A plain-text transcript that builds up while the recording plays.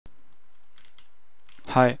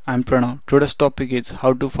Hi, I'm Pranav. Today's topic is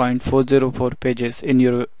how to find 404 pages in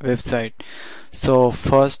your website. So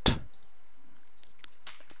first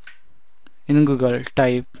in Google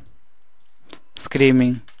type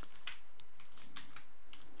screaming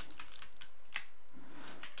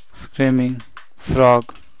screaming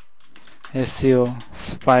frog SEO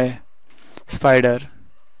spider.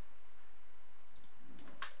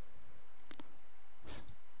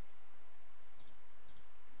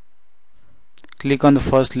 Click on the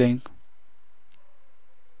first link.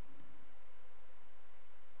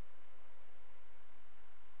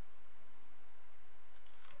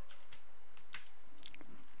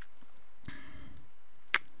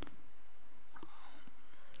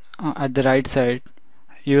 At the right side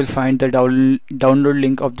you will find the download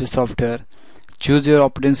link of the software. Choose your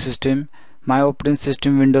operating system. My operating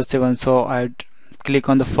system Windows 7, so I click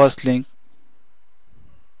on the first link.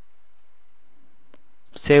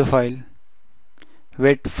 Save file.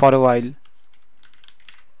 Wait for a while.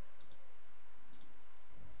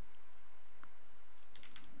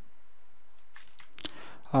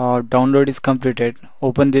 Download is completed.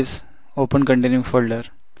 Open containing folder.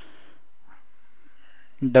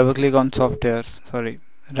 Double click on software.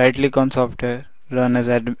 Right click on software. Run as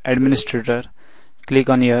administrator. Click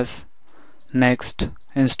on yes. Next.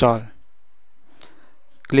 Install.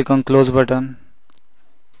 Click on close button.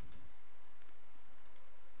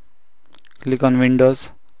 Click on Windows.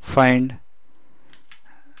 Find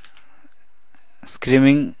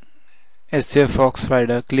Screaming SEO Fox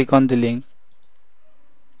Spider. Click on the link.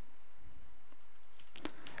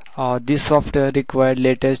 This software required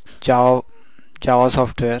latest Java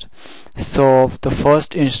software. So the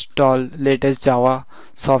first install latest Java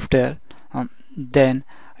software, then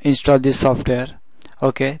install this software.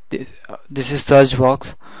 Okay, this is search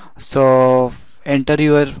box. So enter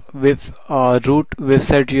your root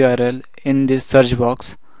website URL in this search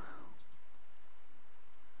box.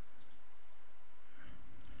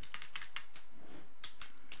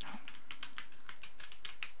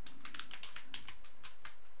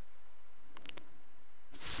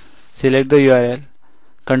 Select the URL,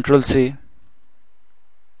 Control C,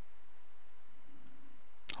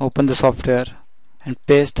 open the software and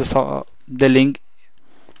paste the link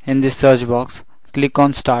in this search box. Click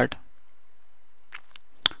on start.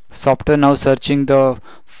 Software now searching the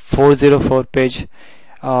 404 page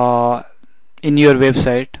in your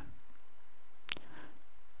website.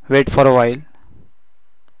 Wait for a while.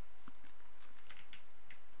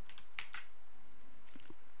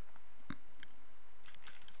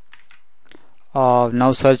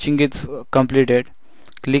 Now searching is completed.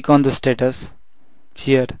 Click on the status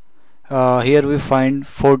here. Here we find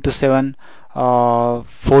 4 to 7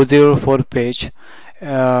 404 page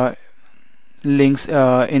links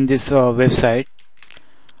in this website.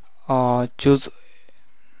 Choose,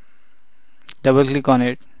 double click on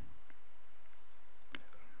it.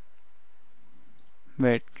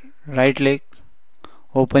 Wait, right click,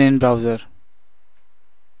 open in browser.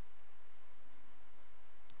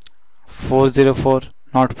 404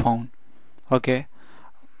 not found. Okay,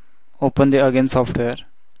 open the again software.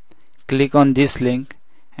 Click on this link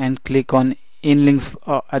and click on in links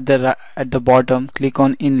at the bottom. Click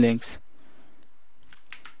on in links.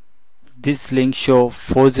 This link show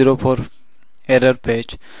 404 error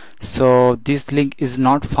page, so this link is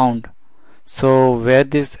not found. So where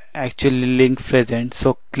this actually link present,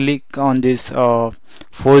 so click on this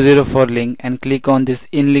 404 link and click on this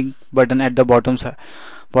in link button at the bottom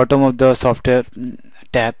of the software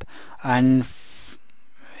tab, and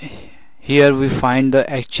here we find the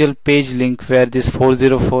actual page link where this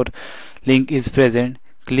 404 link is present.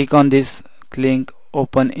 Click on this link,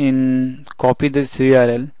 open in, copy this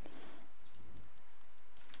URL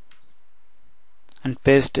and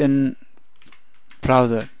paste in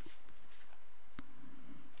browser.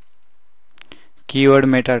 Keyword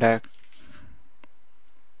meta tag.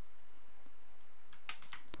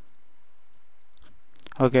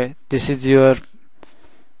 Okay, this is your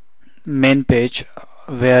main page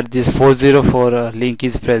where this 404 link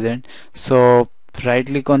is present. So right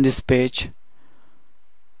click on this page,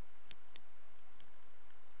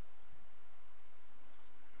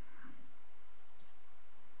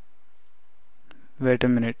 wait a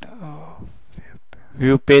minute,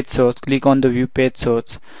 view page source. Click on the view page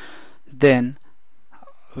source. Then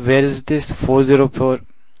where is this 404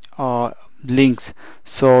 links?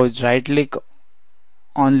 So right click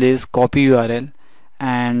on this, copy URL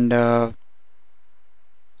and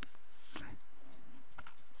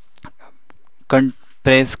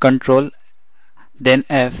press Ctrl then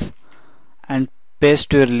F and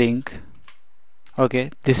paste your link.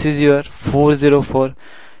 Okay, this is your 404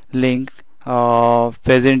 link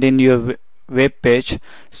present in your web page.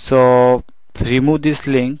 So remove this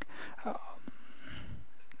link.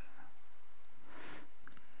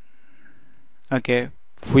 Okay,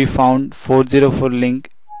 we found 404 link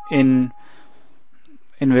in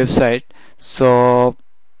website. So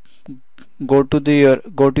go to your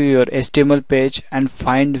HTML page and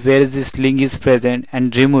find where this link is present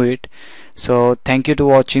and remove it. So thank you to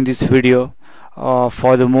watching this video.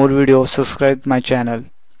 For the more videos, subscribe my channel.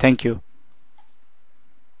 Thank you.